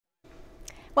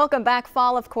Welcome back.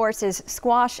 Fall, of course, is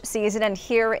squash season, and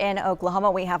here in Oklahoma,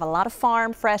 we have a lot of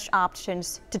farm fresh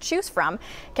options to choose from.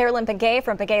 Carolyn Piguet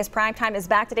from Piguet's Primetime is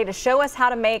back today to show us how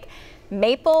to make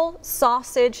maple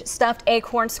sausage stuffed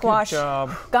acorn squash. Good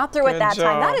job. Got through it that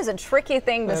time. job. That is a tricky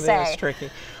thing to say. That is tricky.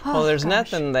 Well, there's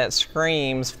nothing that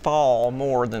screams fall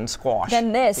more than squash.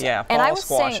 Than this. Yeah, fall and I was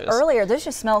squashes. saying earlier, this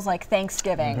just smells like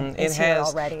Thanksgiving. It's here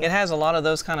already. It has a lot of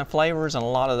those kind of flavors and a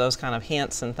lot of those kind of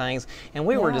hints and things. And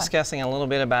we were discussing a little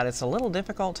bit about it's a little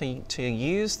difficult to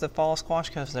use the fall squash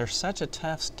because they're such a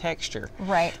tough texture.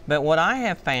 Right. But what I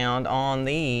have found on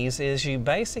these is you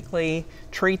basically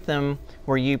treat them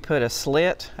where you put a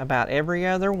slit about every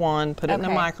other one, put it in the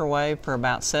microwave for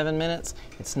about 7 minutes.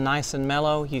 It's nice and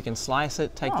mellow. You can slice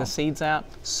it, take the seeds out.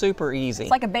 Super easy.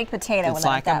 It's like a baked potato. It's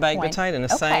like a baked potato in the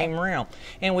same realm.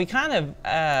 And we kind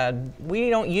of, we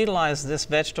don't utilize this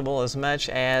vegetable as much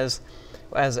as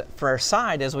for a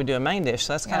side as we do a main dish.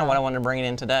 So that's kind of what I wanted to bring it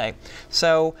in today.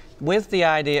 So with the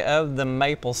idea of the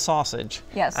maple sausage,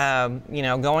 you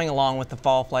know, going along with the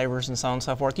fall flavors and so on and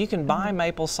so forth, you can buy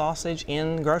maple sausage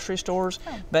in grocery stores,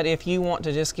 but if you want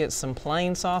to just get some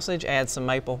plain sausage, add some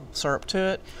maple syrup to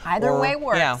it. Either way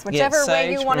works, whichever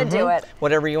way you want to do it.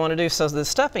 Whatever you want to do. So the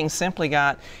stuffing simply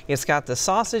it's got the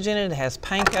sausage in it, it has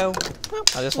panko. Oh,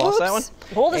 I just lost that one.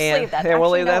 We'll just leave that. Yeah,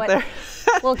 we'll leave that there.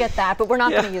 We'll get that, but we're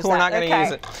not going to use that. We're not going to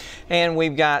use it. And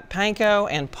we've got panko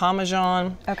and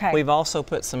Parmesan. We've also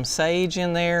put some sage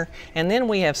in there. And then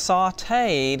we have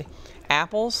sauteed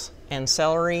apples and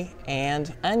celery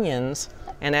and onions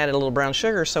and added a little brown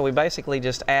sugar. So we basically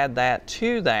just add that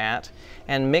to that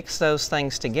and mix those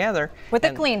things together. With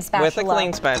a clean spatula. With a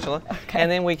clean spatula.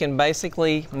 And then we can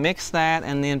basically mix that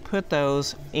and then put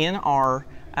those in our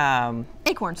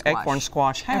acorn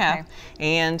squash half,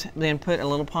 and then put a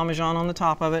little Parmesan on the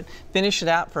top of it. Finish it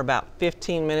out for about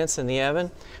 15 minutes in the oven.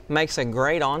 Makes a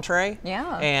great entree.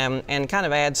 And kind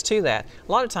of adds to that.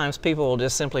 A lot of times people will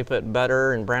just simply put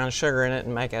butter and brown sugar in it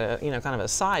and make it a, kind of a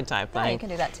side type thing. Yeah, you can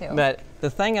do that too. But the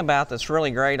thing about that's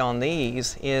really great on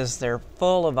these is they're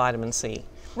full of vitamin C.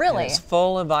 Really? And it's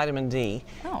full of vitamin D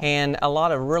and a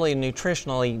lot of really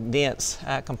nutritionally dense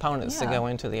components that go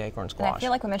into the acorn squash. And I feel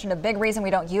like we mentioned a big reason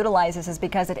we don't utilize this is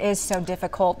because it is so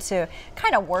difficult to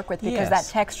kind of work with because that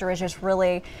texture is just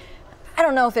really, I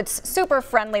don't know if it's super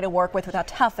friendly to work with how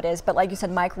tough it is, but like you said,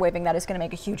 microwaving that is going to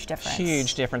make a huge difference.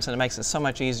 Huge difference, and it makes it so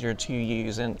much easier to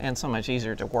use and so much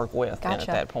easier to work with at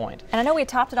that point. And I know we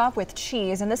topped it off with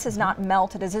cheese, and this is not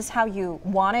melted. Is this how you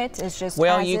want it? Is just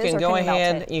well, you can go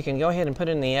ahead. You can go ahead and put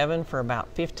it in the oven for about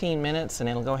 15 minutes, and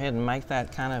it'll go ahead and make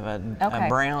that kind of a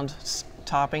browned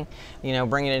topping. You know,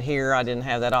 bringing it here, I didn't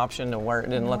have that option to where it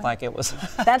didn't look like it was.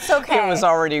 That's okay. It was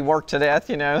already worked to death,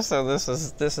 you know. So this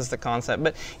is the concept.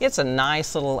 But it's a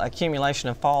nice little accumulation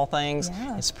of fall things.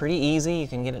 It's pretty easy. You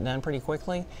can get it done pretty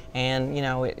quickly, and you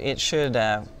know it should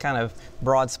kind of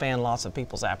broad span lots of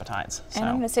people's appetites. And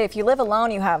I'm going to say, if you live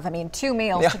alone, you have 2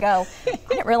 meals to go. I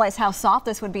didn't realize how soft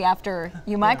this would be after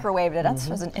you microwaved it. That's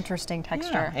just an interesting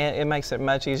texture. And it makes it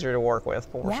much easier to work with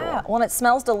for sure. Well, and it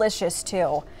smells delicious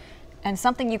too. And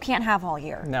something you can't have all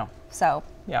year. No. So,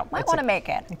 might want to make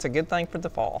it. It's a good thing for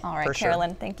the fall. All right,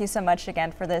 Carolyn, thank you so much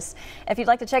again for this. If you'd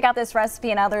like to check out this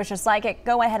recipe and others just like it,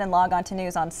 go ahead and log on to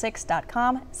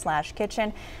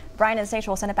newson6.com/kitchen. Brian and Stacia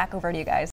will send it back over to you guys.